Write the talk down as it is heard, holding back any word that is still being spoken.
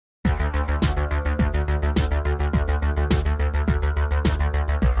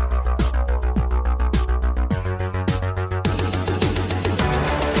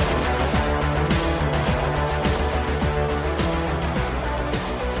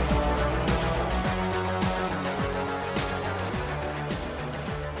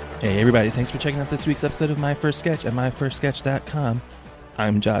Hey everybody, thanks for checking out this week's episode of My First Sketch at myfirstsketch.com.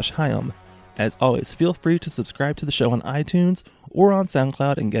 I'm Josh Hyam. As always, feel free to subscribe to the show on iTunes or on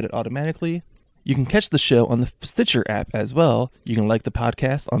SoundCloud and get it automatically. You can catch the show on the Stitcher app as well. You can like the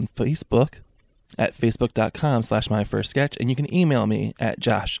podcast on Facebook at facebook.com/myfirstsketch, and you can email me at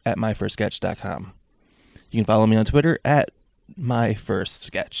josh@myfirstsketch.com. You can follow me on Twitter at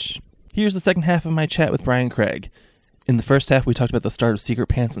myfirstsketch. Here's the second half of my chat with Brian Craig. In the first half, we talked about the start of Secret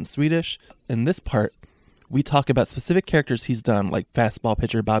Pants in Swedish. In this part, we talk about specific characters he's done, like fastball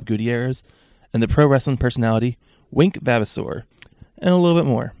pitcher Bob Gutierrez, and the pro wrestling personality Wink Vavasaur, and a little bit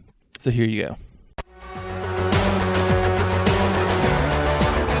more. So here you go.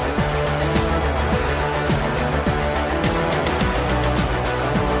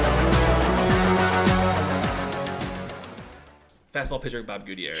 Fastball pitcher Bob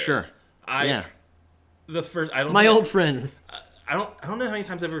Gutierrez. Sure. Yeah. Old friend. I don't know how many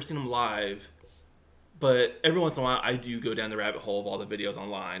times I've ever seen him live, but every once in a while I do go down the rabbit hole of all the videos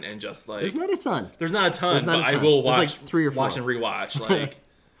online and just like There's not a ton. But I will watch like 3 or 4. Watch and rewatch. Like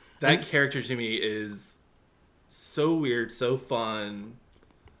that character to me is so weird, so fun.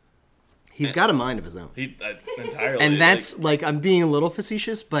 He's got a mind of his own. Entirely. And that's like I'm being a little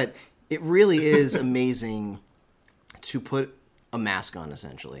facetious, but it really is amazing to put a mask on,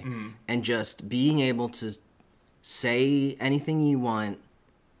 essentially, and just being able to say anything you want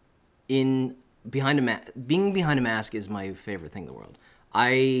being behind a mask is my favorite thing in the world.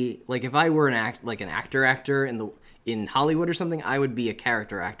 If I were an actor in Hollywood or something, I would be a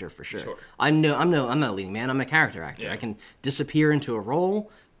character actor for sure. I'm not a leading man. I'm a character actor. Yeah. I can disappear into a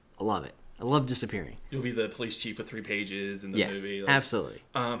role. I love it. I love disappearing. You'll be the police chief with 3 pages in the movie. Absolutely.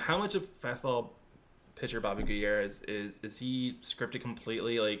 How much of fastball pitcher Bobby Gutierrez is he scripted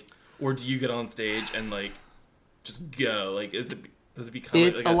completely, like, or do you get on stage and like just go? Like, does it become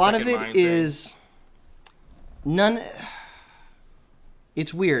like a lot of second it mind is none.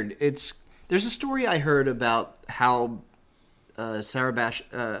 It's weird. There's a story I heard about how Sacha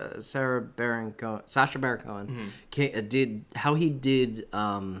Baron Cohen did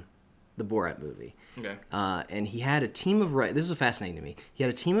the Borat movie. Okay. And he had a team of writers. This is fascinating to me. He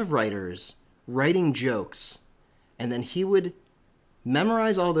had a team of writers writing jokes, and then he would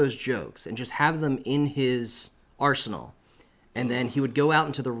memorize all those jokes and just have them in his arsenal. And then he would go out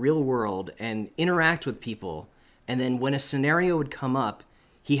into the real world and interact with people. And then when a scenario would come up,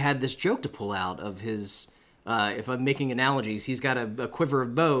 he had this joke to pull out of his, if I'm making analogies, he's got a quiver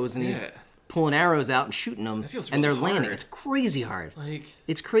of bows and he's pulling arrows out and shooting them. That feels and they're really hard. landing. It's crazy hard.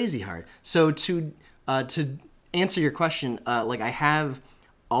 It's crazy hard. So to answer your question, I have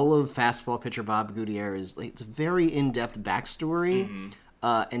all of fastball pitcher Bob Gutierrez. It's a very in-depth backstory.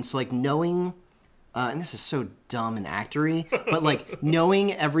 And so knowing, and this is so dumb and actory, but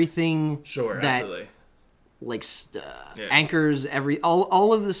knowing everything that absolutely. Anchors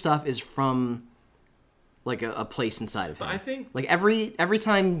all of the stuff is from a place inside of him. But I think every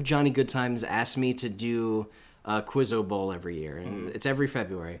time Johnny Goodtimes asks me to do a Quizzo Bowl every year, and it's every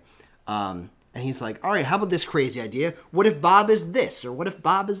February, and he's like, all right, how about this crazy idea? What if Bob is this? Or what if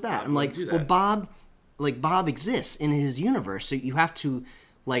Bob is that? I'm like, well, Bob exists in his universe. So you have to,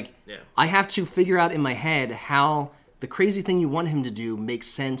 I have to figure out in my head how the crazy thing you want him to do makes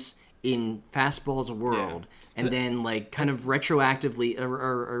sense in Fastball's world. Yeah. And then, kind of retroactively,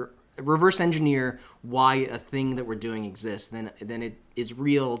 or reverse engineer why a thing that we're doing exists. Then it is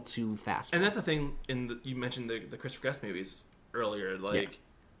real to Fastball. And that's the thing, you mentioned the Christopher Guest movies earlier,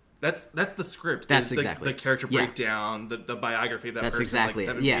 That's the script. That's exactly the character breakdown, the biography of that person. That's exactly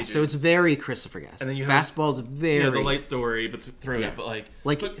it. Yeah, so it's very Christopher Guest. And then you have Fastball's very the light story, but through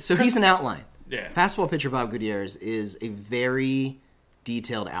it. So he's an outline. Yeah. Fastball pitcher Bob Gutierrez is a very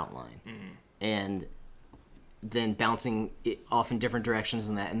detailed outline, and then bouncing it off in different directions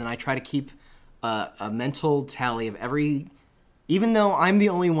and that. And then I try to keep a mental tally of every. Even though I'm the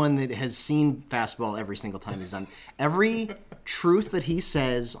only one that has seen Fastball every single time he's done, every truth that he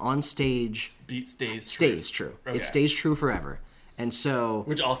says on stage stays true. Okay. It stays true forever. And so,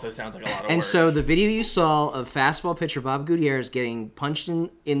 which also sounds like a lot of work. And so the video you saw of fastball pitcher Bob Gutierrez getting punched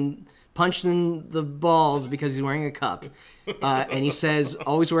in the balls because he's wearing a cup. And he says,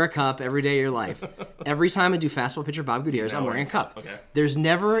 always wear a cup every day of your life. Every time I do fastball pitcher Bob Gutierrez, I'm wearing a cup. Okay. There's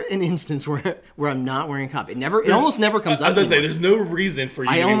never an instance where I'm not wearing a cup. It almost never comes up. I was going to say, there's no reason for you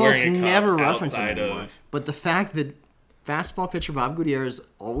to be wearing a cup. I almost never reference it anymore. But the fact that fastball pitcher Bob Gutierrez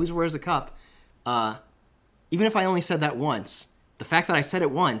always wears a cup, even if I only said that once, the fact that I said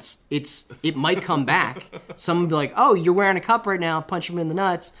it once, it might come back. Someone will be like, oh, you're wearing a cup right now. Punch him in the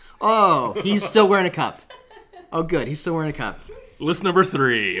nuts. Oh, he's still wearing a cup. Oh, good. He's still wearing a cup. List number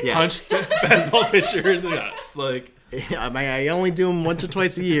 3: Yeah. punch basketball pitcher in the nuts. Like, I only do him once or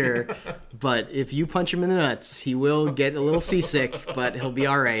twice a year, but if you punch him in the nuts, he will get a little seasick, but he'll be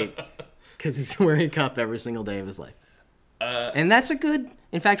all right because he's wearing a cup every single day of his life. And that's a good.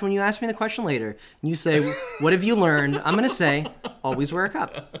 In fact, when you ask me the question later, you say, "What have you learned?" I'm gonna say, "Always wear a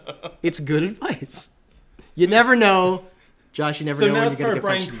cup." It's good advice. You never know, Josh. You never so know now when it's you're part gonna of get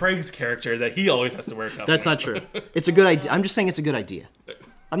Brian punched. Craig's character that he always has to wear a cup. That's not true. It's a good idea. I'm just saying it's a good idea.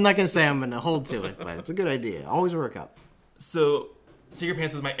 I'm not gonna say I'm gonna hold to it, but it's a good idea. Always wear a cup. So, Secret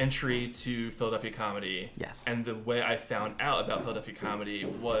Pants was my entry to Philadelphia comedy. Yes. And the way I found out about Philadelphia comedy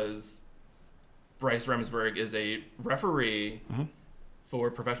was Bryce Remsburg is a referee for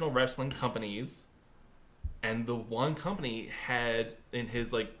professional wrestling companies, and the one company had in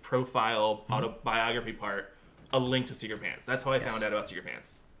his like profile autobiography part a link to Secret Pants. That's how I found out about Secret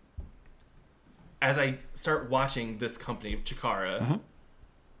Pants. As I start watching this company, Chikara,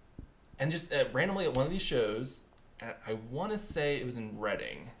 and just randomly at one of these shows, I want to say it was in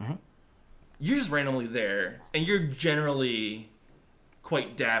Reading. You're just randomly there, and you're generally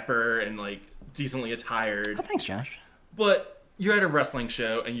quite dapper and like decently attired. Oh, thanks, Josh. But you're at a wrestling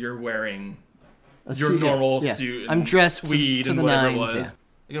show and you're wearing A your suit, normal yeah. suit. And I'm dressed tweed to and the whatever nines, it was. yeah.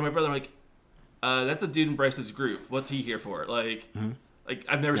 You know, my brother, I'm like, that's a dude in Bryce's group. What's he here for? Like, like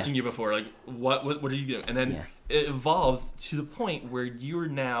I've never seen you before. Like, what are you doing? And then it evolves to the point where you're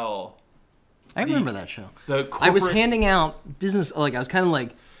now. I remember that show. The I was corporate- handing out business. Like I was kind of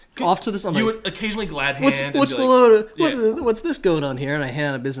like off to this. I'm You like, would occasionally glad hand. what's and the be load? yeah. What's this going on here? And I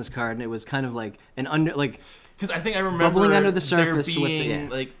handed out a business card, and it was kind of like an under like. Because I think I remember Bubbling under the there surface with the- being yeah.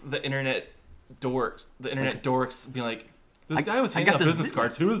 like the internet dorks being like, this guy was I handing got out this business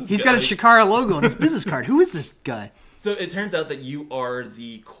cards. Who is this He's guy? got a Chikara logo on his business card. Who is this guy? So it turns out that you are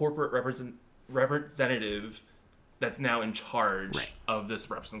the corporate representative that's now in charge of this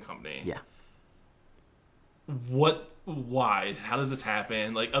wrestling company. Yeah. Why? How does this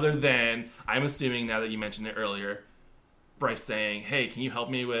happen? Like, other than, I'm assuming now that you mentioned it earlier, Bryce saying, hey, can you help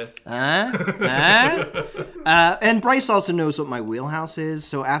me with... And Bryce also knows what my wheelhouse is.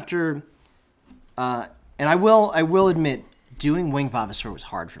 So after... and I will admit, doing Wing Vavasor was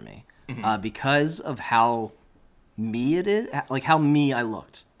hard for me. Because of how me it is, like how me I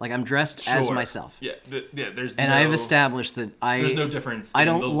looked. Like I'm dressed as Sure. myself. Yeah, there's And no, I have established that there's no difference I in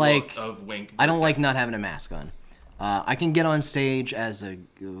don't the like- look of Wink. I don't like not having a mask on. I can get on stage as a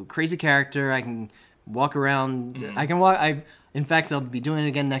crazy character. I can walk around. I can walk. In fact, I'll be doing it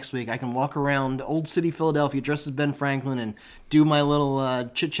again next week. I can walk around Old City, Philadelphia, dressed as Ben Franklin, and do my little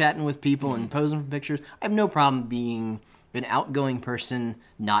chit-chatting with people and posing for pictures. I have no problem being an outgoing person,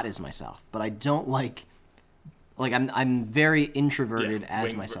 not as myself. But I don't like I'm very introverted as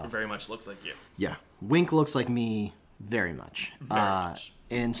Wink myself. very much looks like you. Yeah, Wink looks like me very much. Very much.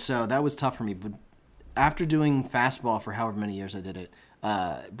 And so that was tough for me. But after doing fastball for however many years I did it,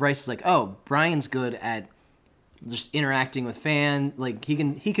 Bryce is like, "Oh, Brian's good at just interacting with fan. Like he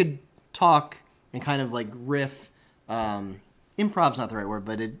could talk and kind of like riff. Improv's not the right word,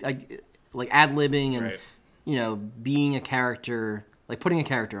 but like ad libbing and Right. being a character, like putting a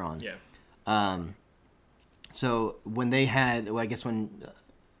character on. Yeah. So when they had, well, I guess when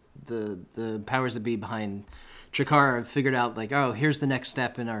the powers that be behind Chikara figured out, like, oh, here's the next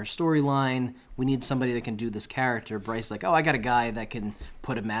step in our storyline. We need somebody that can do this character. Bryce, like, oh, I got a guy that can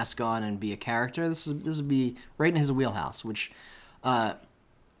put a mask on and be a character. This would be right in his wheelhouse. Which,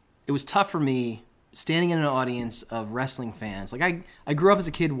 it was tough for me standing in an audience of wrestling fans. Like I grew up as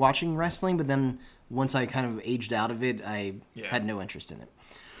a kid watching wrestling, but then once I kind of aged out of it, I had no interest in it.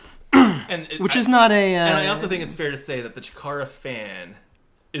 And Which is not a. And I also think it's fair to say that the Chikara fan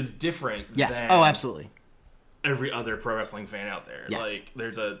is different. Yes. Than Oh, absolutely. every other pro wrestling fan out there. Yes. Like,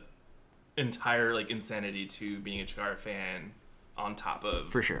 there's a entire like insanity to being a Chikara fan on top of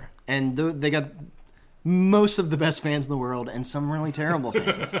For sure. And they got most of the best fans in the world and some really terrible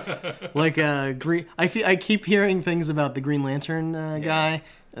fans. Like Green. I keep hearing things about the Green Lantern guy.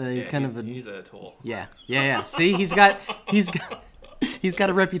 He's kind of a he's a tool. yeah. See, he's got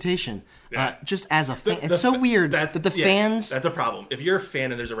a reputation. Yeah. Just as a fan, it's so weird that the fans. That's a problem. If you're a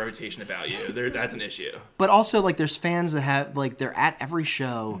fan and there's a reputation about you, that's an issue. But also, like, there's fans that have, like, they're at every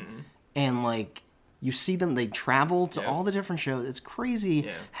show, and, like, you see them, they travel to all the different shows. It's crazy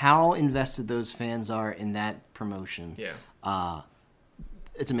how invested those fans are in that promotion. Yeah.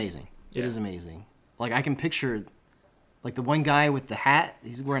 It's amazing. It is amazing. Like, I can picture, like, the one guy with the hat,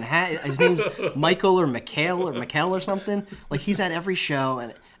 he's wearing a hat, his name's Michael or Mikhail or something. Like, he's at every show,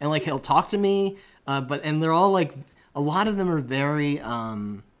 and like, he'll talk to me, and they're all, like, a lot of them are very,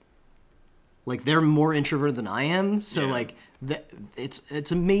 like, they're more introverted than I am, so, like,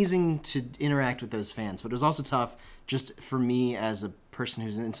 it's amazing to interact with those fans, but it was also tough just for me as a person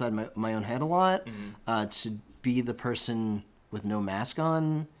who's inside my own head a lot, to be the person with no mask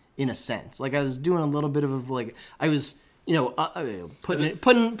on, in a sense. Like, I was doing a little bit of like, I was,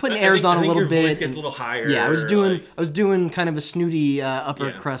 putting airs on a little bit. Your voice gets a little higher. Yeah, I was doing kind of a snooty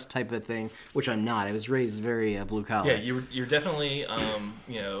upper crust type of thing, which I'm not. I was raised very blue collar. Yeah, you're definitely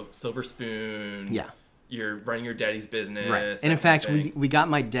silver spoon. Yeah. You're running your daddy's business. Right. And in fact, we got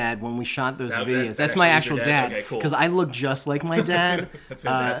my dad when we shot those videos. That's my actual dad. Okay, cool. Because I look just like my dad. That's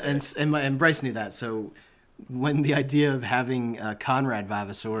fantastic. And Bryce knew that. So when the idea of having Conrad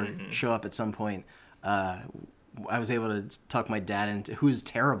Vavasor show up at some point, I was able to talk my dad into, who's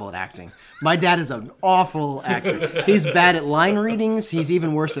terrible at acting. My dad is an awful actor. He's bad at line readings. He's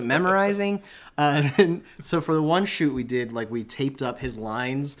even worse at memorizing. And so for the one shoot we did, like, we taped up his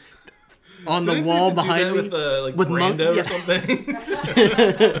lines on the wall behind me with Brando or something.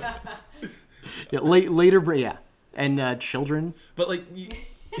 Later, and children. But like,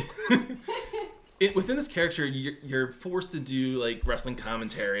 within this character, you're forced to do like wrestling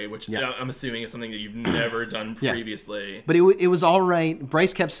commentary, which I'm assuming is something that you've never done previously. But it was all right.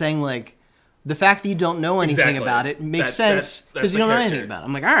 Bryce kept saying, like, the fact that you don't know anything about it makes sense because you don't know anything about it.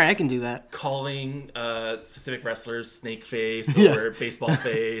 I'm like, all right, I can do that. Calling specific wrestlers snake face or baseball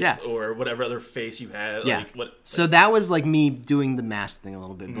face or whatever other face you have. Yeah. So that was like me doing the mask thing a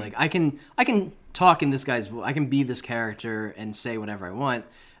little bit. Mm-hmm. Like, I can talk in this guy's voice. I can be this character and say whatever I want.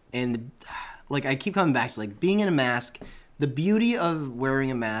 And like, I keep coming back to, like, being in a mask. The beauty of wearing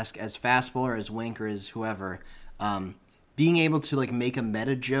a mask as Fastball or as Wink or as whoever, being able to, like, make a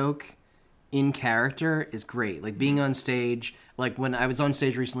meta joke in character is great. Like, being on stage, like when I was on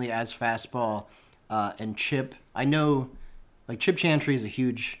stage recently as Fastball, and Chip, I know, like, Chip Chantry is a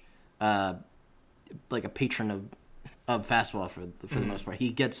huge, like, a patron of Fastball for the most part.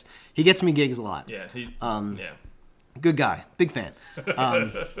 He gets me gigs a lot. Yeah. Good guy, big fan.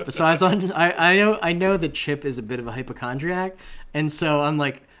 But so I know that Chip is a bit of a hypochondriac, and so I'm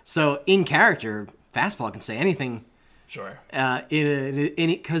like, so in character, Fastball can say anything. Sure.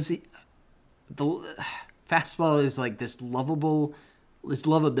 Because the Fastball is like this lovability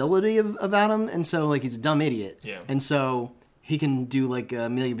about him, and so, like, he's a dumb idiot. Yeah. And so he can do like a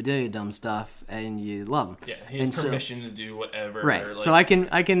million badillion dumb stuff, and you love him. Yeah, he has permission to do whatever. Right. Like, so I can.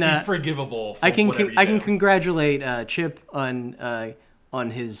 He's forgivable. For I can do. Congratulate Chip on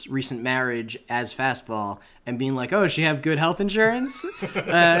his recent marriage as Fastball and being like, oh, does she have good health insurance?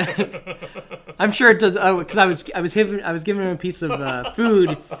 I'm sure it does. Oh, because I was giving him a piece of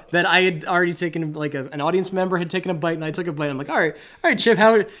food that I had already taken. Like an audience member had taken a bite, and I took a bite. I'm like, all right, Chip,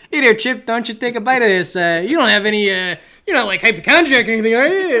 hey there, Chip, don't you take a bite of this? You don't have any, you're not like hypochondriac or anything, are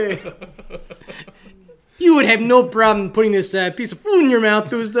you? You would have no problem putting this piece of food in your mouth.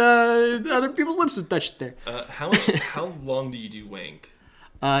 Those other people's lips would touch it there. How long do you do Wink?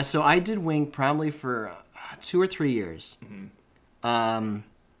 So I did Wink probably for 2 or 3 years. Mm-hmm.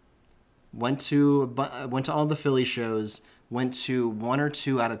 Went to all the Philly shows. Went to 1 or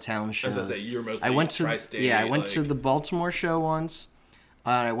 2 out of town shows. I was gonna say, you're mostly tri-state. Yeah, I went to the Baltimore show once.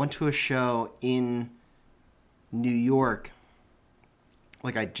 I went to a show in New York.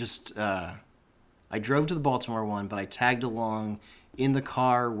 Like, I drove to the Baltimore one, but I tagged along in the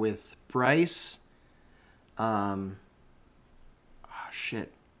car with Bryce. It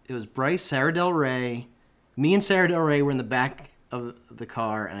was Bryce, Sarah Del Rey. Me and Sarah Del Rey were in the back of the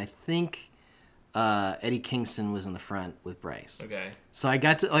car, and I think Eddie Kingston was in the front with Bryce. Okay. So I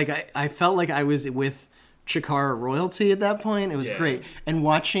got to, like, I felt like I was with Chikara royalty at that point. It was great. And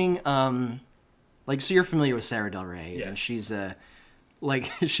watching, like, so you're familiar with Sarah Del Rey. Yes. And she's,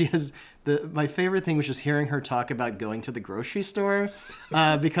 like, she has, my favorite thing was just hearing her talk about going to the grocery store,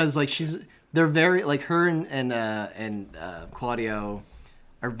 because, like, they're very, like, her and Claudio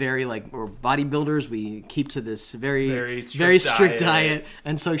are very, like, we're bodybuilders. We keep to this very strict diet.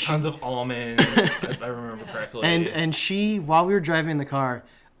 And so tons of almonds, if I remember correctly. And she, while we were driving in the car,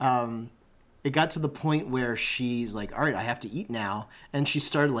 it got to the point where she's like, all right, I have to eat now. And she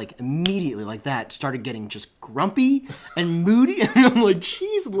started, like, immediately like that, started getting just grumpy and moody. And I'm like,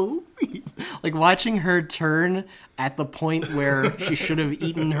 geez Louise. Like, watching her turn at the point where she should have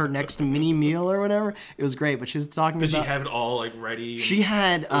eaten her next mini meal or whatever, it was great. But she was talking about... Did she have it all, like, ready? She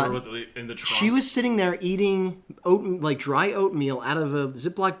had... or was it in the trunk? She was sitting there eating dry oatmeal out of a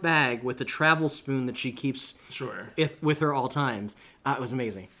Ziploc bag with a travel spoon that she keeps with her all times. It was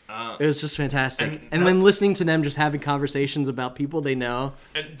amazing. It was just fantastic. And then listening to them just having conversations about people they know.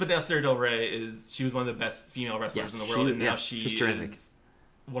 But now Sarah Del Rey she was one of the best female wrestlers in the world. And now she is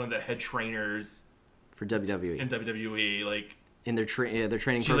one of the head trainers for WWE in WWE, like in their training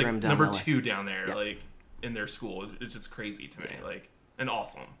she's program like down number LA. 2 down there, like in their school. It's just crazy to me, like, and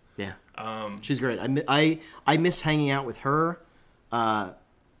awesome. Yeah, she's great. I miss hanging out with her.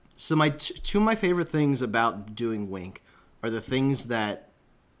 So my two of my favorite things about doing Wink are the things that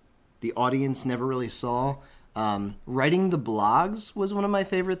the audience never really saw. Writing the blogs was one of my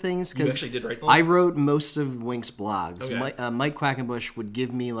favorite things You because actually did write them? I wrote most of Wink's blogs. Okay. Mike Quackenbush would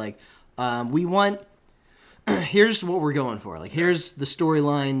give me like, we want. Here's what we're going for. Like, here's the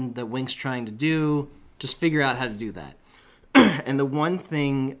storyline that Wink's trying to do. Just figure out how to do that. And the one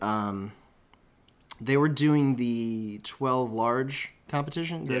thing, they were doing the 12 large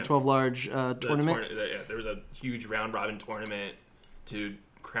competition, the 12 large tournament. There was a huge round robin tournament to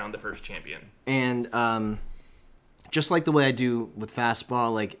crown the first champion. And just like the way I do with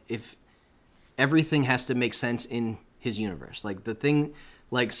Fastball, like if everything has to make sense in his universe, like the thing,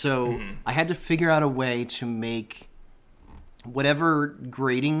 like so, I had to figure out a way to make whatever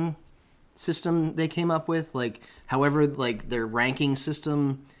grading system they came up with, like however, like their ranking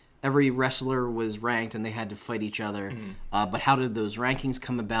system, every wrestler was ranked and they had to fight each other. But how did those rankings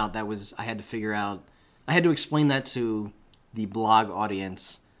come about? That was I had to figure out. I had to explain that to the blog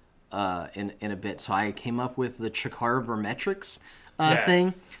audience in a bit. So I came up with the Chikara Barometrics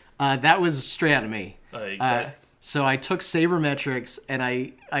thing. That was straight out of me. So I took sabermetrics and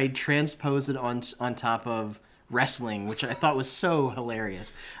I transposed it on top of wrestling, which I thought was so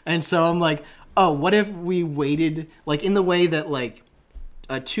hilarious. And so I'm like, oh, what if we waited like in the way that like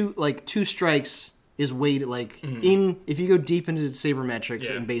two strikes is weighted like in if you go deep into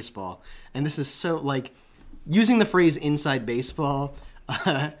sabermetrics in baseball. And this is so like using the phrase inside baseball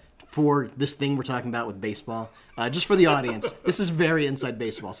for this thing we're talking about with baseball. Just for the audience, this is very inside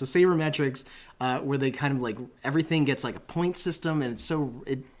baseball. So sabermetrics, where they kind of like everything gets like a point system, and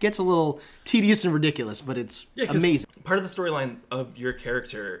it gets a little tedious and ridiculous, but it's amazing. Part of the storyline of your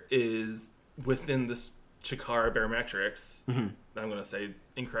character is within this Chikara Barometrics. I'm going to say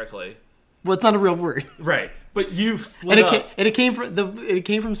incorrectly. Well, it's not a real word, right? But you split up, and it came from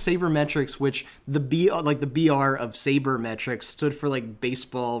sabermetrics, which the BR of sabermetrics stood for like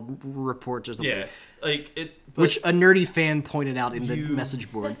baseball reports or something. Yeah, like it. Which a nerdy fan pointed out in the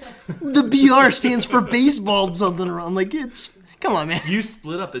message board. The BR stands for baseball something around. I'm like, come on, man. You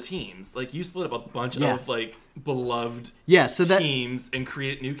split up the teams. Like, you split up a bunch of, like, beloved teams and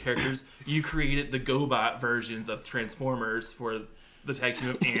created new characters. You created the GoBot versions of Transformers for the tag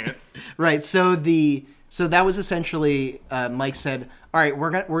team of Ants. Right, so that was essentially, Mike said, all right,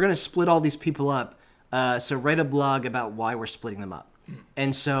 we're gonna split all these people up, so write a blog about why we're splitting them up.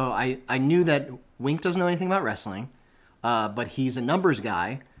 And so I knew that Wink doesn't know anything about wrestling, but he's a numbers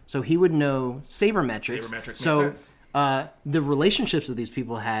guy, so he would know sabermetrics. Sabermetrics So makes sense. The relationships that these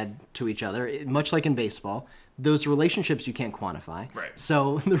people had to each other, much like in baseball, those relationships you can't quantify. Right.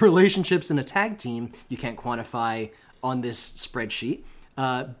 So the relationships in a tag team you can't quantify on this spreadsheet,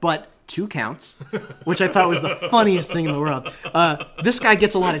 but 2 counts, which I thought was the funniest thing in the world. This guy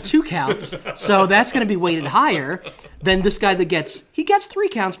gets a lot of 2 counts, so that's going to be weighted higher than this guy that gets 3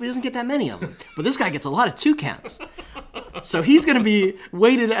 counts, but he doesn't get that many of them. But this guy gets a lot of 2 counts. So he's going to be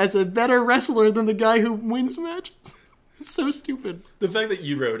weighted as a better wrestler than the guy who wins matches. It's so stupid. The fact that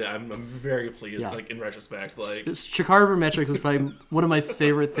you wrote it, I'm very pleased, like, in retrospect. Like, Chikara Barometrics was probably one of my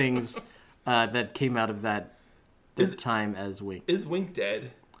favorite things that came out of that time as Wink. Is Wink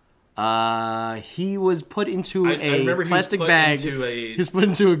dead? He was put into a plastic bag. He was put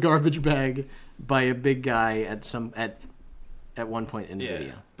into a garbage bag by a big guy at one point in the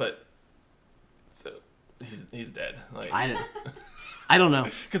video. But so he's dead. Like, I don't know.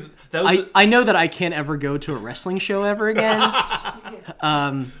 Because I know that I can't ever go to a wrestling show ever again.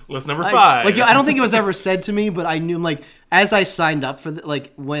 List number 5. I don't think it was ever said to me, but I knew like as I signed up for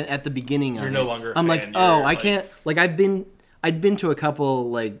when at the beginning of You're it, no longer a I'm fan. like, I can't. Like I'd been to a couple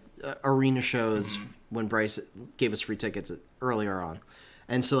like arena shows when Bryce gave us free tickets earlier on,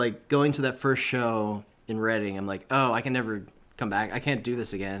 and so like going to that first show in Reading, I'm like, I can never come back. I can't do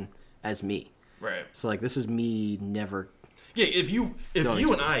this again as me. Right. So like this is me never. Yeah, if you and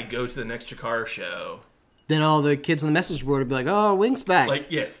I go to the next Chikara show, then all the kids on the message board will be like, "Oh, Wink's back!" Like,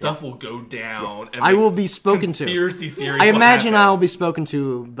 stuff will go down. And, I will be spoken to. Conspiracy theories. I imagine I'll be spoken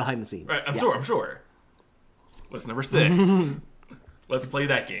to behind the scenes. Right, I'm sure. List number 6. Let's play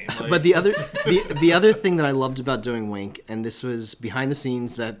that game. Like, but the other thing that I loved about doing Wink, and this was behind the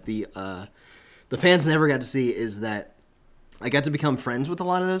scenes that the fans never got to see, is that I got to become friends with a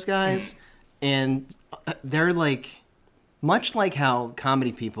lot of those guys, and they're like. Much like how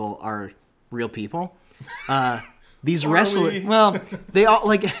comedy people are real people, these wrestlers, well, they all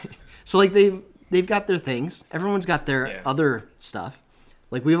like, so like they've got their things. Everyone's got their other stuff.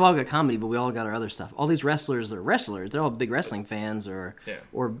 Like, we've all got comedy, but we all got our other stuff. All these wrestlers are wrestlers. They're all big wrestling fans or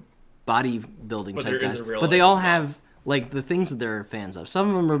bodybuilding type guys. But they all have, like, the things that they're fans of. Some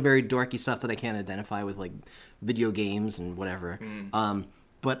of them are very dorky stuff that I can't identify with, like, video games and whatever.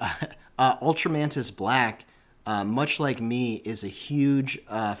 But Ultramantis Black, much like me, is a huge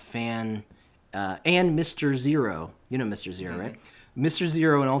fan. And Mr. Zero. You know Mr. Zero, right? Mr.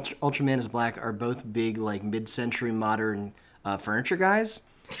 Zero and Ultramantis Black are both big, like, mid-century modern furniture guys.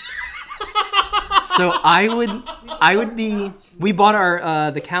 So I would be. We bought our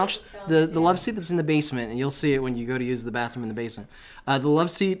the couch, the love seat that's in the basement, and you'll see it when you go to use the bathroom in the basement. The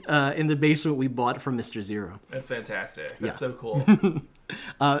love seat in the basement we bought from Mr. Zero. That's fantastic. That's so cool.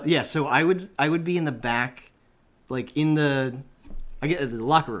 So I would be in the back, like in the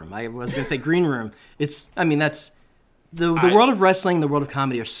locker room. I was gonna say green room. That's. The world of wrestling, the world of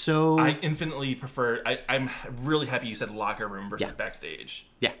comedy are so... I infinitely prefer... I'm really happy you said locker room versus backstage.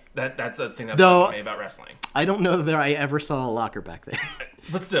 Yeah. That's a thing that bugs me about wrestling. I don't know that I ever saw a locker back there.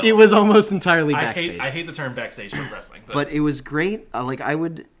 But still. It was almost entirely backstage. I hate the term backstage for wrestling. But it was great. I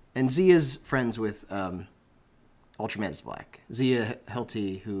would... And Zia's friends with Ultramantis Black. Zia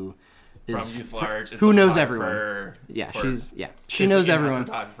Helty, who... From Youth Large, who knows everyone? She knows everyone.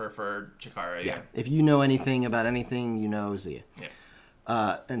 Photographer for Chikara. Yeah, if you know anything about anything, you know Zia.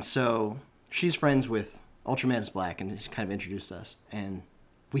 Yeah, and so she's friends with Ultramantis Black, and she kind of introduced us, and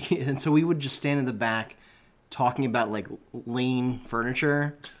so we would just stand in the back, talking about like Lane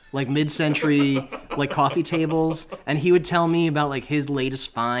furniture, like mid-century like coffee tables, and he would tell me about like his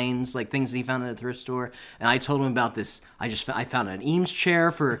latest finds, like things that he found at a thrift store, and I told him about this. I found an Eames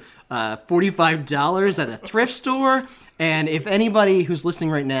chair for $45 at a thrift store, and if anybody who's listening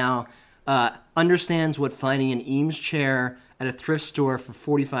right now understands what finding an Eames chair at a thrift store for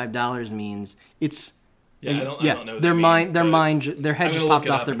 $45 means, it's I don't know. Their head just popped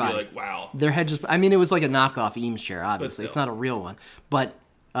off their body. Like, wow. Their head just. I mean, it was like a knockoff Eames chair. Obviously, it's not a real one, but.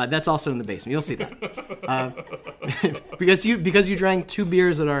 That's also in the basement. You'll see that. Because you drank 2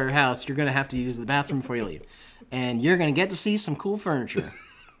 beers at our house, you're going to have to use the bathroom before you leave. And you're going to get to see some cool furniture.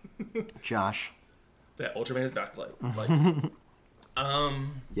 Josh. That Ultraman's backlight likes.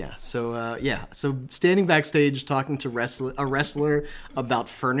 So standing backstage talking to a wrestler about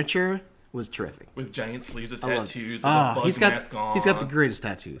furniture was terrific. With giant sleeves of tattoos and a bug mask on. He's got the greatest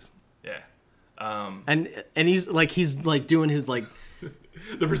tattoos. Yeah. And he's doing his like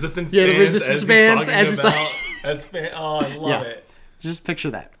the resistance bands as he's talking. I love it. Just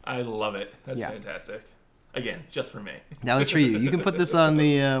picture that. I love it. That's fantastic. Again, just for me. That was for you. You can put this on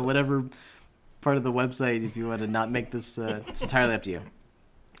the whatever part of the website if you want to not make this. It's entirely up to you.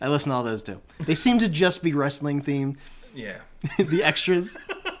 I listen to all those too. They seem to just be wrestling themed. Yeah. The extras.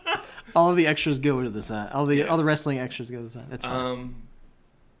 All of the extras go to the side. All the wrestling extras go to the side. That's fine.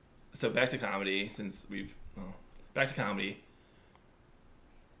 So back to comedy.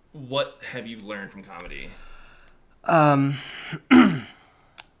 What have you learned from comedy?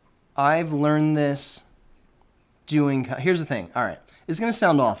 I've learned this doing... Here's the thing. All right. It's going to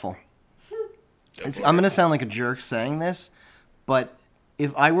sound awful. I'm going to sound like a jerk saying this, but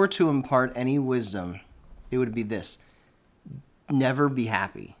if I were to impart any wisdom, it would be this. Never be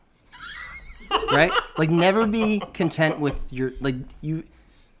happy. Right? Like, never be content with your...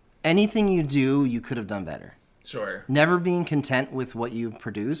 Anything you do, you could have done better. Sure. Never being content with what you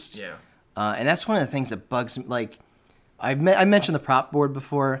produced. Yeah. And that's one of the things that bugs me. Like, I mentioned the prop board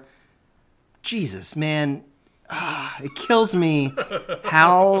before. Jesus, man. It kills me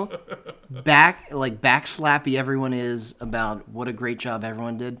how backslappy everyone is about what a great job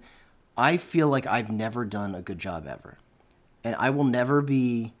everyone did. I feel like I've never done a good job ever. And I'll never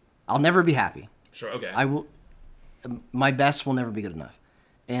be happy. Sure, okay. My best will never be good enough.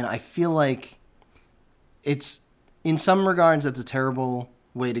 And I feel like it's, in some regards, that's a terrible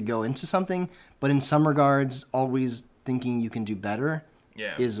way to go into something, but in some regards, always thinking you can do better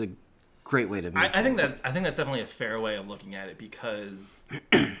is a great way to move I think that's definitely a fair way of looking at it, because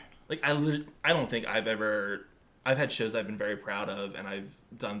like I don't think I've had shows I've been very proud of, and I've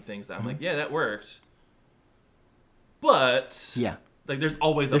done things that I'm like, yeah, that worked. But like there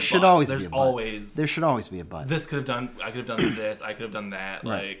should always be a but. I could have done this, I could have done that.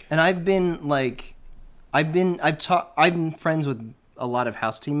 Right. Like, and I've been friends with a lot of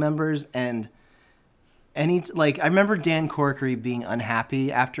house team members, and I remember Dan Corkery being unhappy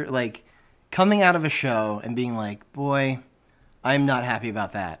after coming out of a show and being like, boy, I'm not happy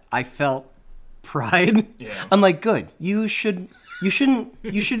about that. I felt pride. Yeah. I'm like, good. You should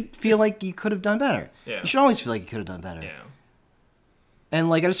feel like you could have done better. Yeah. You should always feel like you could have done better. Yeah. And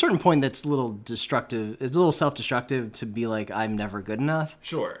like at a certain point, that's a little destructive. It's a little self-destructive to be like, I'm never good enough.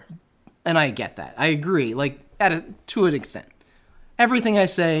 Sure. And I get that. I agree. Like to an extent, everything I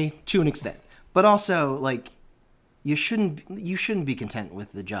say to an extent, but also like you shouldn't be content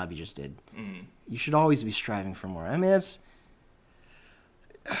with the job you just did. You should always be striving for more. I mean, that's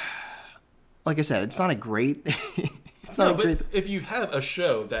like I said, it's not a great. It's not but if you have a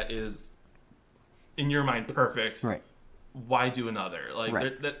show that is in your mind perfect, right? Why do another? Like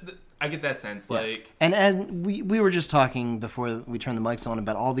right. I get that sense. Yeah. Like, and we were just talking before we turned the mics on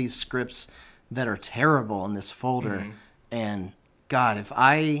about all these scripts that are terrible in this folder, and God, if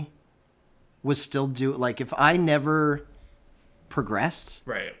I was still if I never progressed,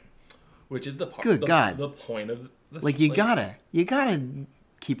 right, which is the part. Good God, the point of you gotta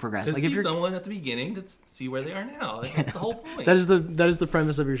keep progressing. To see someone at the beginning to see where they are now. Like, that's the whole point. that is the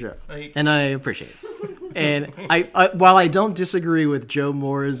premise of your show, and I appreciate it. And I while I don't disagree with Joe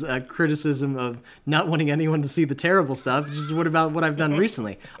Moore's criticism of not wanting anyone to see the terrible stuff, just what about what I've done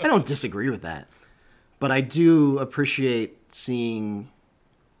recently? I don't disagree with that, but I do appreciate seeing,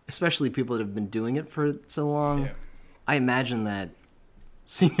 especially people that have been doing it for so long. Yeah. I imagine that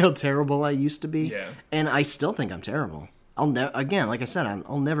seeing how terrible I used to be, and I still think I'm terrible. Again, like I said,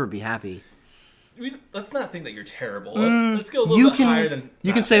 I'll never be happy. Let's not think that you're terrible. Let's go a little bit higher than.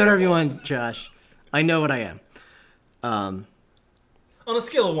 You can say terrible. whatever you want, Josh. I know what I am. On a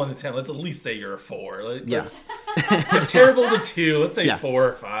scale of 1 to 10, let's at least say you're a 4. Yes. If terrible's a 2, let's say 4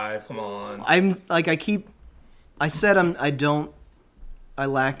 or 5. Come on. I'm like I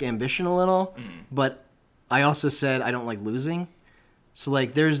lack ambition a little, but I also said I don't like losing. So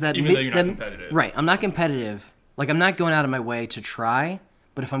like there's that. Even though you're not competitive. Right. I'm not competitive. Like I'm not going out of my way to try,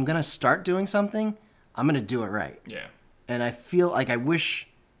 but if I'm gonna start doing something, I'm gonna do it right. Yeah. And I feel like I wish.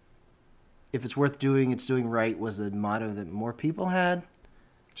 If it's worth doing, it's doing right was the motto that more people had.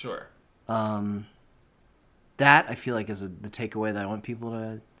 Sure. That I feel like is the takeaway that I want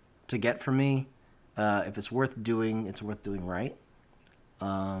people to get from me. If it's worth doing, it's worth doing right.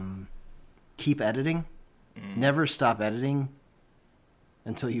 Keep editing. Never stop editing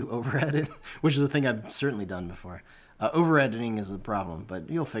until you over-edit, which is a thing I've certainly done before. Over-editing is the problem, but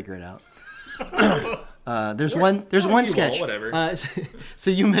you'll figure it out. There's one sketch. Whatever. So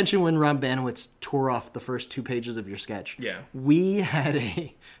you mentioned when Rob Banowitz tore off the first 2 pages of your sketch. Yeah. We had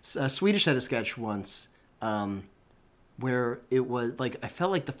a Swedish had a sketch once where it was like I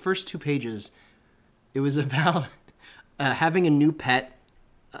felt like the first 2 pages, it was about having a new pet.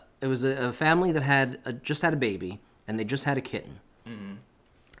 It was a family that had just had a baby and they just had a kitten.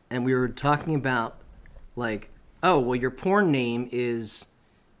 And we were talking about like, oh well, your porn name is.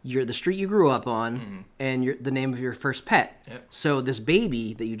 The street you grew up on, and the name of your first pet. Yep. So this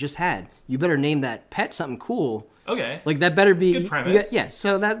baby that you just had, you better name that pet something cool. Okay. Like that better be good premise.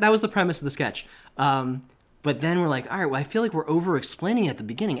 So that was the premise of the sketch. But then we're like, all right, well, I feel like we're over explaining at the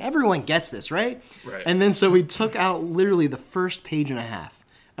beginning. Everyone gets this, right? Right. And then so we took out literally the first page and a half,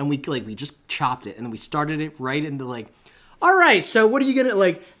 and we just chopped it, and then we started it right into like, all right, so what are you gonna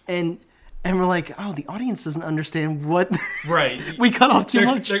like and we're like, oh, the audience doesn't understand what. Right. We cut off too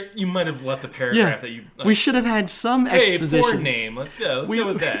much. You might have left a paragraph that you. Like, we should have had some exposition. Porn name. Let's go. Let's go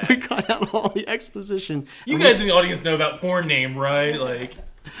with that. We cut out all the exposition. You guys in the audience know about porn name, right? Like.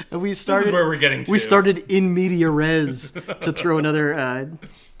 And we started. This is where we're getting to. We started in media res to throw another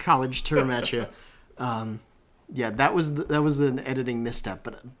college term at you. Yeah, that was an editing misstep.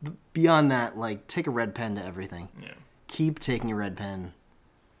 But beyond that, like, take a red pen to everything. Yeah. Keep taking a red pen.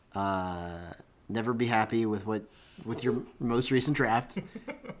 Never be happy with your most recent draft.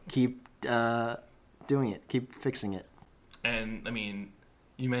 Keep doing it. Keep fixing it. And I mean,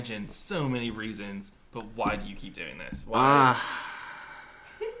 you mentioned so many reasons, but why do you keep doing this? Why?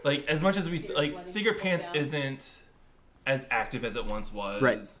 Like, as much as we like, Secret Pants isn't as active as it once was.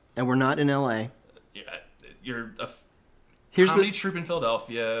 Right. And we're not in LA. Yeah, you're a Here's comedy troupe in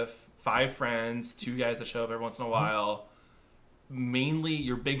Philadelphia. 5 friends, 2 guys that show up every once in a while. Mainly,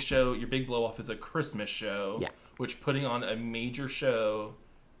 your big show, your big blow off is a Christmas show. Yeah. Which, putting on a major show,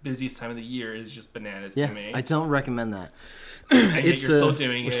 busiest time of the year, is just bananas to me. I don't recommend that. And yet you're still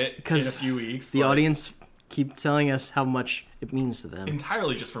doing it in a few weeks. The audience keep telling us how much it means to them.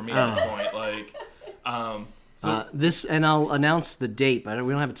 Entirely just for me at this point. Like, this, and I'll announce the date, but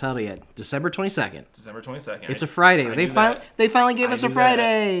we don't have a title yet. December 22nd. December 22nd. It's a Friday. They finally gave us a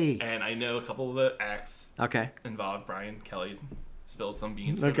Friday. And I know a couple of the acts involved. Brian Kelly spilled some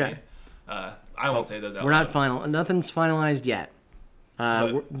beans for me. I won't say those out We're loud. not final. Nothing's finalized yet.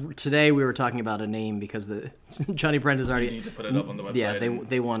 Today we were talking about a name because Johnny Brent has already. You need to put it up on the website. Yeah,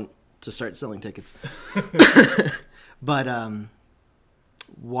 they want to start selling tickets. But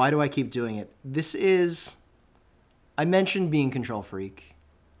why do I keep doing it? I mentioned being control freak,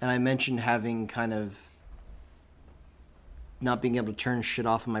 and I mentioned having kind of not being able to turn shit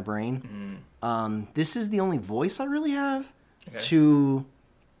off in my brain. This is the only voice I really have to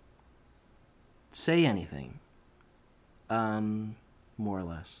say anything, more or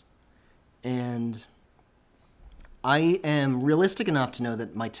less. And I am realistic enough to know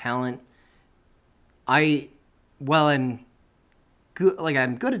that my talent, while I'm good, like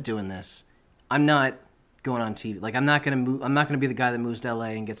I'm good at doing this, I'm not going on TV. Like I'm not gonna be the guy that moves to LA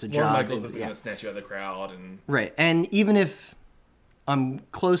and gets a job. Michaels isn't gonna snatch you out of the crowd and right. And even if I'm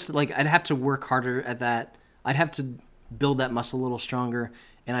close to, like, I'd have to work harder at that. I'd have to build that muscle a little stronger,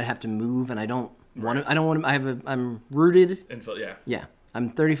 and I'd have to move. And I don't want to. I don't want to. I'm rooted. Yeah. I'm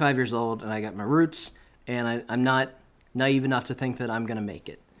 35 years old, and I got my roots, and I'm not naive enough to think that I'm gonna make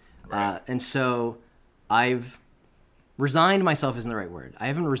it. Right. And so I've resigned myself isn't the right word. I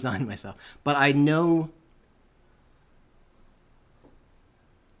haven't resigned myself, but I know.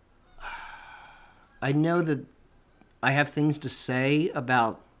 I know that I have things to say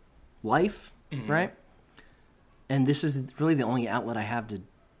about life, right? And this is really the only outlet I have to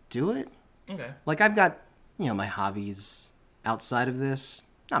do it. Okay. Like I've got, my hobbies outside of this.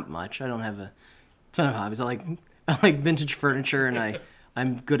 Not much. I don't have a ton of hobbies. I like vintage furniture, and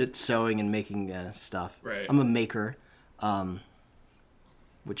I'm good at sewing and making stuff. Right. I'm a maker,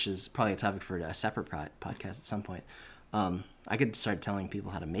 which is probably a topic for a separate podcast at some point. I could start telling people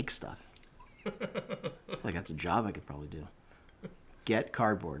how to make stuff. Like that's a job I could probably do. Get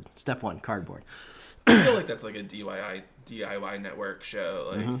cardboard. Step 1, cardboard. I feel like that's like a DIY network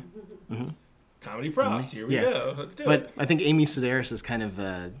show. Like comedy props. Here we go. Let's do it. But I think Amy Sedaris is kind of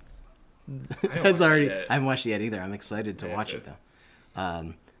has already. I haven't watched it yet either. I'm excited to watch it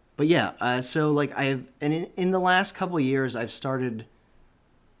though. But yeah, so like in the last couple of years, I've started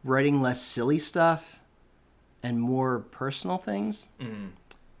writing less silly stuff and more personal things.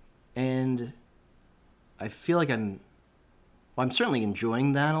 And I feel like I'm certainly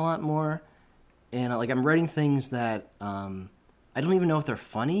enjoying that a lot more. And like I'm writing things that I don't even know if they're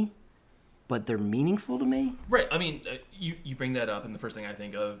funny, but they're meaningful to me. Right. I mean, you bring that up, and the first thing I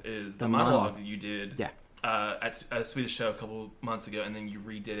think of is the monologue that you did at a Swedish show a couple months ago, and then you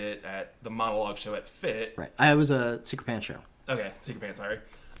redid it at the monologue show at FIT. Right. I was a Secret Pants show. Okay, Secret Pants, sorry.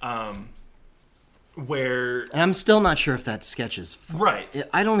 Where... And I'm still not sure if that sketch is funny. Right.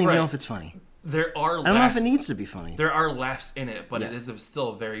 I don't even know if it's funny. There are laughs. I don't know if it needs to be funny. There are laughs in it, but it is still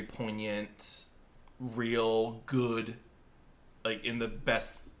a very poignant, real, good, like in the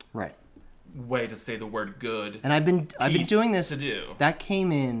best way to say the word good. And I've been doing this. To do. That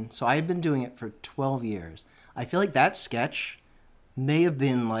came in, so I've been doing it for 12 years. I feel like that sketch may have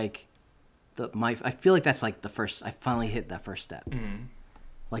been like I feel like that's like the first. I finally hit that first step.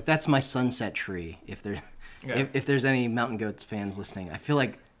 Like that's my sunset tree. If there's any Mountain Goats fans listening, I feel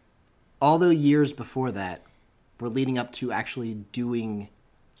like all the years before that were leading up to actually doing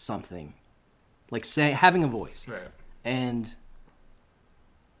something, like having a voice. Right. And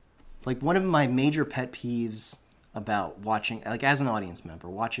like one of my major pet peeves about watching, like as an audience member,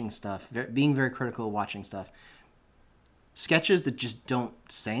 watching stuff, being very critical of watching stuff, sketches that just don't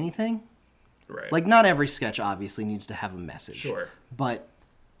say anything. Right. Like not every sketch obviously needs to have a message. Sure. But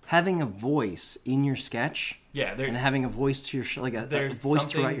having a voice in your sketch, and having a voice to your show, like a voice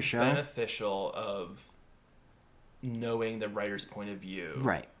throughout your show, beneficial of knowing the writer's point of view,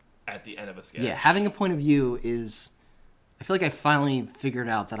 right? At the end of a sketch, having a point of view is. I feel like I finally figured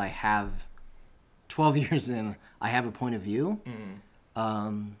out that I have 12 years in. I have a point of view,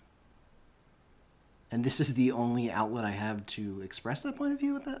 and this is the only outlet I have to express that point of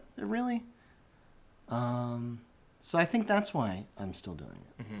view with that. Really. So I think that's why I'm still doing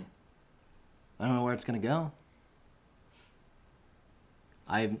it. I don't know where it's going to go.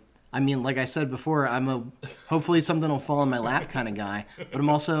 I mean, like I said before, I'm hopefully something will fall in my lap kind of guy, but I'm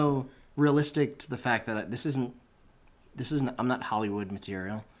also realistic to the fact that this isn't, I'm not Hollywood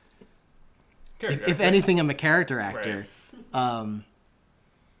material. If anything, I'm a character actor. Right.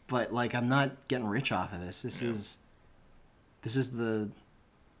 But like, I'm not getting rich off of this. This is the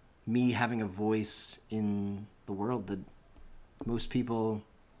me having a voice in the world that most people,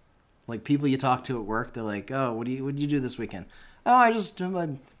 like people you talk to at work, they're like, "Oh, what did you do this weekend?" "Oh, I just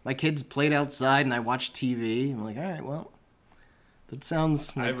my kids played outside and I watched TV." I'm like, "All right, well, that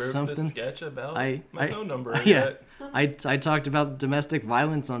sounds like something." I wrote the sketch about my phone number. I talked about domestic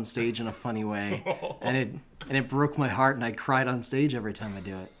violence on stage in a funny way, and it broke my heart, and I cried on stage every time I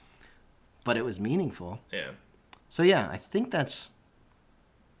do it. But it was meaningful. Yeah. So yeah, I think that's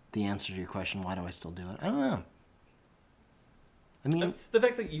the answer to your question. Why do I still do it? I don't know. I mean, the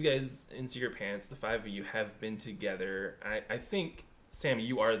fact that you guys in Secret Pants, the 5 of you, have been together, I think, Sam,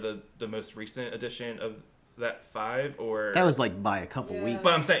 you are the most recent addition of that 5, or that was like by a couple weeks.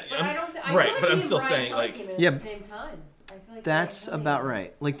 But I'm saying, but I'm still saying, like, at the same time. I feel like that's about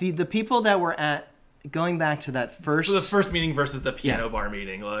right. Like the people that were at, going back to that first, so the first meeting versus the piano bar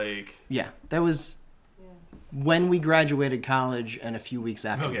meeting, like, that was when we graduated college and a few weeks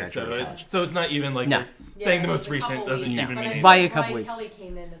after we graduated college. So it's not even like saying the most recent doesn't even mean by a couple weeks. Kelly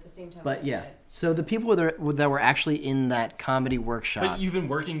came in at the same time. But so the people that were actually in that comedy workshop. But you've been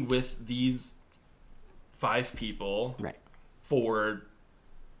working with these 5 people for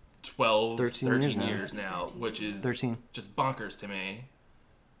 13 years now, which is 13. Just bonkers to me,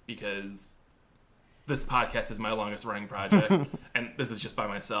 because this podcast is my longest running project, and this is just by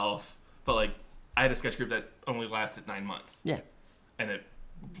myself. But like, I had a sketch group that only lasted 9 months. Yeah. And it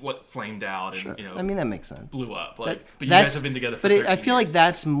flamed out, and I mean, that makes sense. Blew up. Like, but you guys have been together for 13 I feel years. like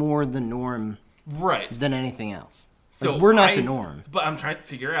that's more the norm, than anything else. So like, we're not the norm. But I'm trying to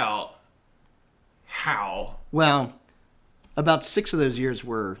figure out how. Well, about 6 of those years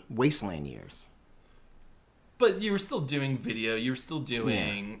were Wasteland years. But you were still doing video. You were still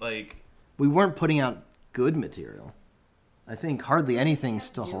doing like. We weren't putting out good material. I think hardly anything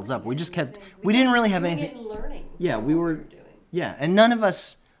still holds up. We just kept. We didn't really have anything. Learning. Yeah, we were. Yeah, and none of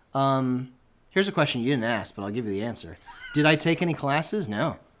us. Here's a question you didn't ask, but I'll give you the answer. Did I take any classes?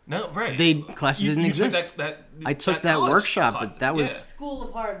 No. No, right. Classes didn't exist. I took that workshop, but that was School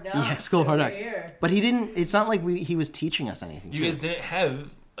of Hard Knocks. Yeah, School of Hard Knocks. But he didn't. It's not like he was teaching us anything. You guys didn't have.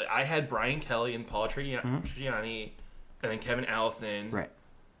 I had Brian Kelly and Paul Trigiani, and then Kevin Allison. Right.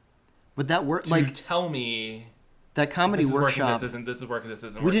 But that worked. To tell me. That comedy workshop. This is working. This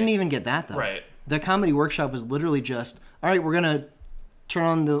isn't working. We didn't even get that though. Right. The comedy workshop was literally just, all right, we're gonna turn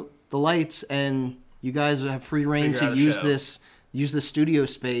on the lights, and you guys have free reign to use this studio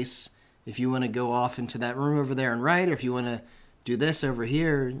space. If you want to go off into that room over there and write, or if you want to do this over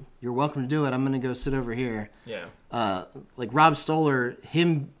here, you're welcome to do it. I'm gonna go sit over here. Yeah. Like Rob Stoller,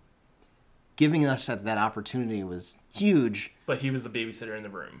 him giving us that opportunity was huge. But he was the babysitter in the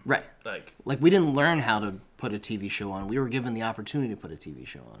room. Right. Like we didn't learn how to put a TV show on. We were given the opportunity to put a TV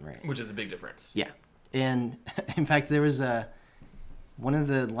show on, right? Which is a big difference. Yeah. And in fact, there was one of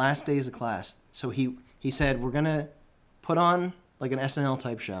the last days of class. So he said, we're going to put on like an SNL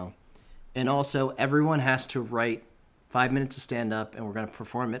type show. And also everyone has to write 5 minutes of stand up, and we're going to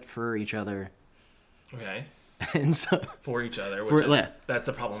perform it for each other. Okay. And so for each other, that's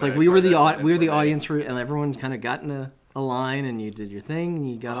the problem. It's like we were the audience, and everyone kind of got in a line, and you did your thing,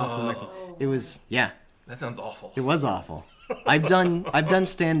 and you got off the microphone. It was That sounds awful. It was awful. I've done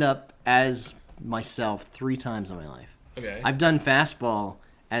stand up as myself 3 times in my life. Okay. I've done fastball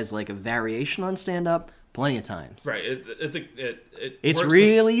as like a variation on stand up plenty of times. Right. It's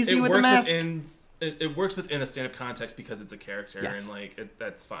real easy with the mask. It works within a stand up context because it's a character, yes. and like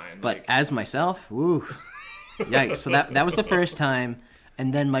that's fine. But as myself, woo. Yikes. So that was the first time.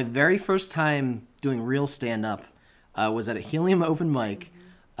 And then my very first time doing real stand-up was at a Helium open mic.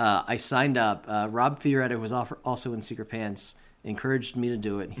 I signed up. Rob Fioretta, who was also in Secret Pants, encouraged me to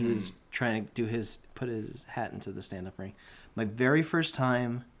do it. He was trying to put his hat into the stand-up ring. My very first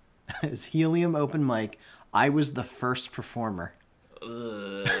time as Helium open mic, I was the first performer.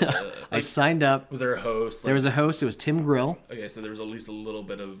 I signed up. Was there a host? There was a host. It was Tim Grill. Okay, so there was at least a little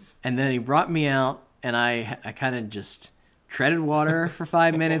bit of... And then he brought me out. And I kind of just treaded water for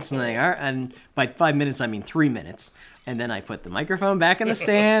 5 minutes, and by 5 minutes I mean 3 minutes, and then I put the microphone back in the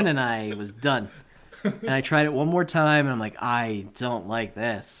stand, and I was done. And I tried it one more time, and I'm like, I don't like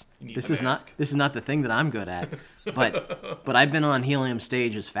this. This is not the thing that I'm good at. But I've been on Helium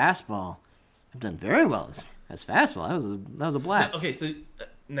stage as fastball. I've done very well as fastball. That was a blast. Okay, so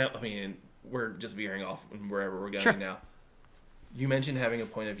now we're just veering off wherever we're going now. You mentioned having a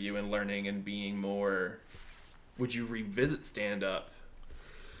point of view and learning and being more... Would you revisit stand-up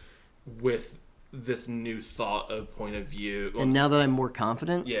with this new thought of point of view? And now that I'm more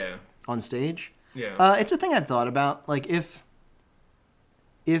confident on stage? Yeah. It's a thing I've thought about. Like, if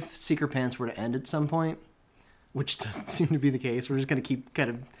Secret Pants were to end at some point, which doesn't seem to be the case, we're just going to keep kind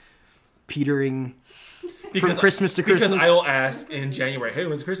of petering from Christmas to Christmas. Because I'll ask in January, hey,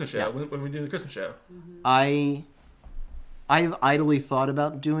 when's the Christmas show? Yeah. When are we doing the Christmas show? I've idly thought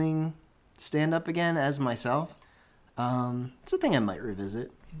about doing stand-up again as myself. It's a thing I might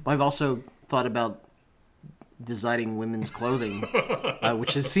revisit. But I've also thought about designing women's clothing,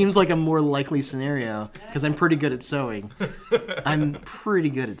 which seems like a more likely scenario because I'm pretty good at sewing. I'm pretty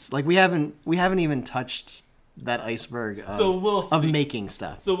good at we haven't even touched that iceberg of, so we'll see. Of making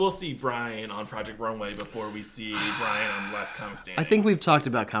stuff. So we'll see Brian on Project Runway before we see Brian on Last Comic Standing. I think we've talked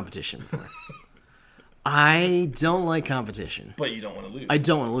about competition before. I don't like competition. But you don't want to lose. I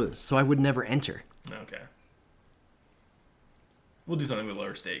don't want to lose, so I would never enter. Okay. We'll do something with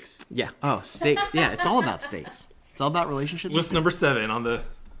lower stakes. Yeah. Oh, stakes. Yeah, it's all about stakes. It's all about relationships. List number 7 on the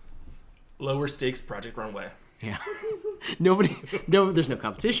lower stakes Project Runway. Yeah. There's no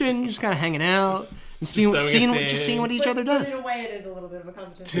competition. You're just kind of hanging out. Seeing what each other does. But in a way, it is a little bit of a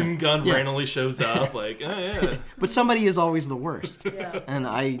competition. Tim Gunn randomly shows up, like, oh yeah. But somebody is always the worst. Yeah. And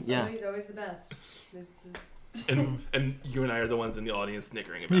Somebody's always the best. And you and I are the ones in the audience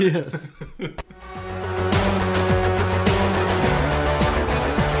snickering about yes. it.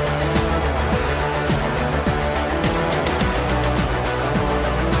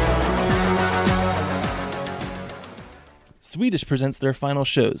 Swedish presents their final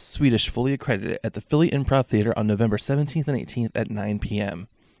shows, Swedish fully accredited, at the Philly Improv Theater on November 17th and 18th at 9 p.m.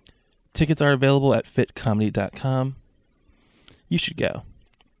 Tickets are available at fitcomedy.com. You should go.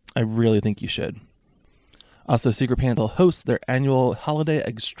 I really think you should. Also, Secret Pants will host their annual holiday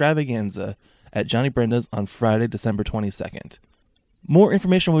extravaganza at Johnny Brenda's on Friday, December 22nd. More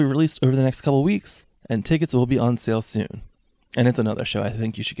information will be released over the next couple weeks, and tickets will be on sale soon. And it's another show I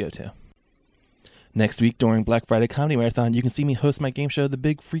think you should go to. Next week, during Black Friday Comedy Marathon, you can see me host my game show, The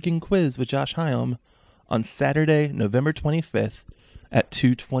Big Freaking Quiz with Josh Hyam, on Saturday, November 25th at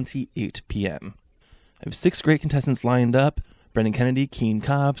 2:28 p.m. I have 6 great contestants lined up: Brendan Kennedy, Keen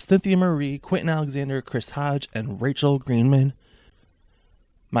Cobb, Cynthia Marie, Quentin Alexander, Chris Hodge, and Rachel Greenman.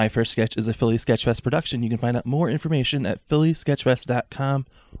 My First Sketch is a Philly Sketchfest production. You can find out more information at phillysketchfest.com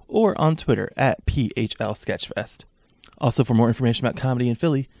or on Twitter at PHLSketchfest. Also, for more information about comedy in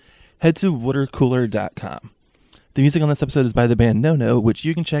Philly, head to watercooler.com. The music on this episode is by the band No No, which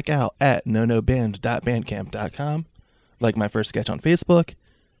you can check out at nonoband.bandcamp.com. Like My First Sketch on Facebook.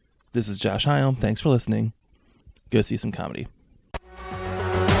 This is Josh Hyam. Thanks for listening. Go see some comedy.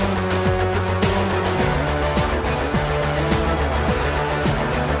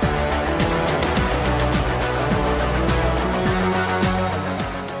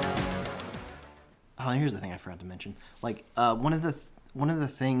 Oh, here's the thing I forgot to mention. Like, one of the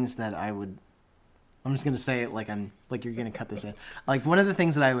things that I'm just gonna say it like you're gonna cut this in. Like, one of the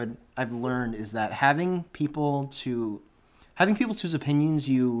things that I've learned is that having people whose opinions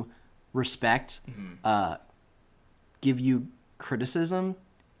you respect, give you criticism,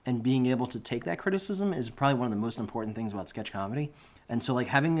 and being able to take that criticism is probably one of the most important things about sketch comedy. And so, like,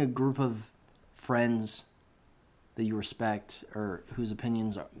 having a group of friends that you respect or whose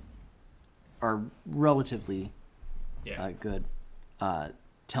opinions are relatively good,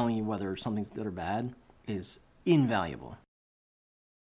 telling you whether something's good or bad is invaluable.